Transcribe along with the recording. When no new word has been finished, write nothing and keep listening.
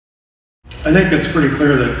I think it's pretty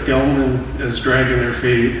clear that Gelman is dragging their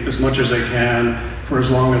feet as much as they can for as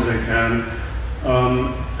long as they can.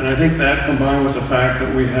 And I think that, combined with the fact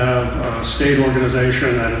that we have a state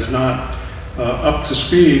organization that is not up to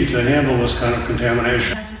speed to handle this kind of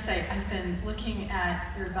contamination. I have to say, I've been looking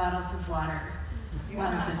at your bottles of water while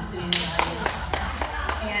I've been sitting in the audience,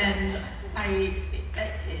 and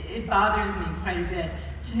it bothers me quite a bit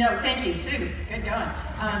to know, thank you, Sue, good going,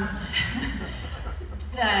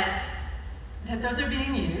 that those are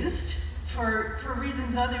being used for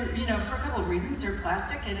reasons for a couple of reasons. They're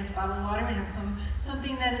plastic and it's bottled water and it's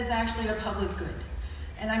something that is actually a public good.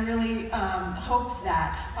 And I really hope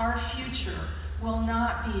that our future will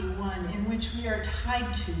not be one in which we are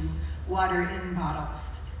tied to water in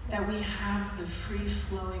bottles, that we have the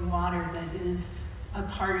free-flowing water that is a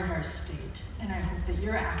part of our state. And I hope that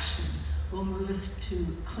your action will move us to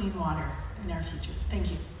clean water in our future.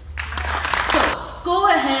 Thank you. So go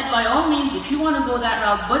ahead, by all means, if you want to go that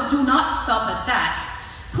route, but do not stop at that.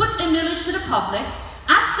 Put a millage to the public,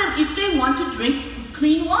 ask them if they want to drink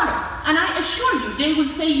clean water. And I assure you, they will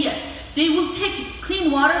say yes. They will pick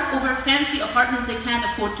clean water over fancy apartments they can't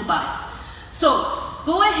afford to buy. So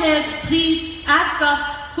go ahead, please ask us,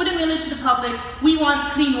 put a millage to the public. We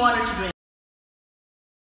want clean water to drink.